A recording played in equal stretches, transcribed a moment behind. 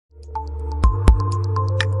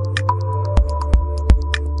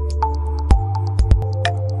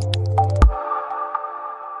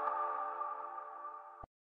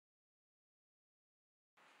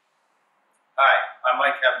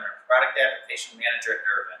Application Manager at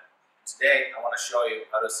Durvin. Today, I want to show you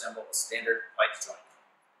how to assemble a standard pipe joint.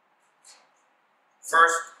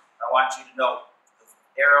 First, I want you to note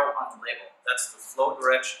the arrow on the label. That's the flow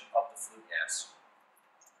direction of the flue gas.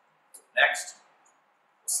 Next,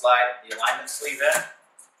 we'll slide the alignment sleeve in,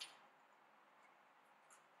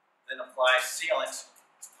 then apply sealant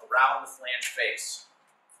around the flange face.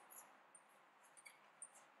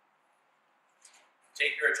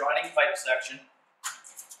 Take your adjoining pipe section,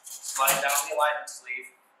 slide down the alignment sleeve,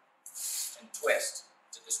 and twist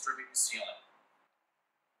to distribute the sealant.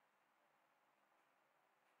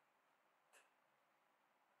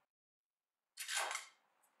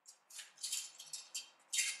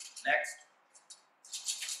 Next,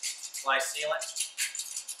 apply sealant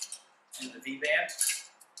in the V-band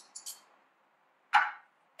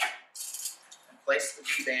and place the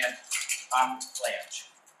V-band on the flange.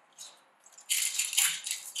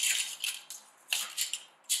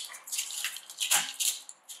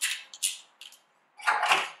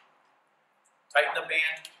 Tighten the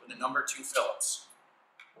band with the number 2 Phillips.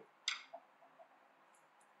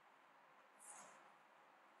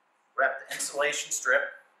 Wrap the insulation strip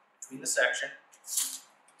between the section.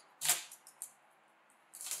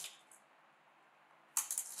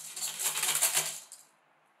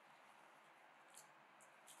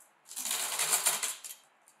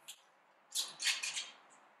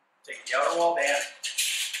 Take the outer wall band,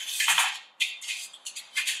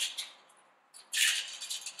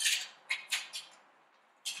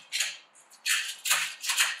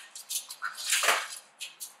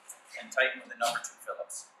 and tighten with the number 2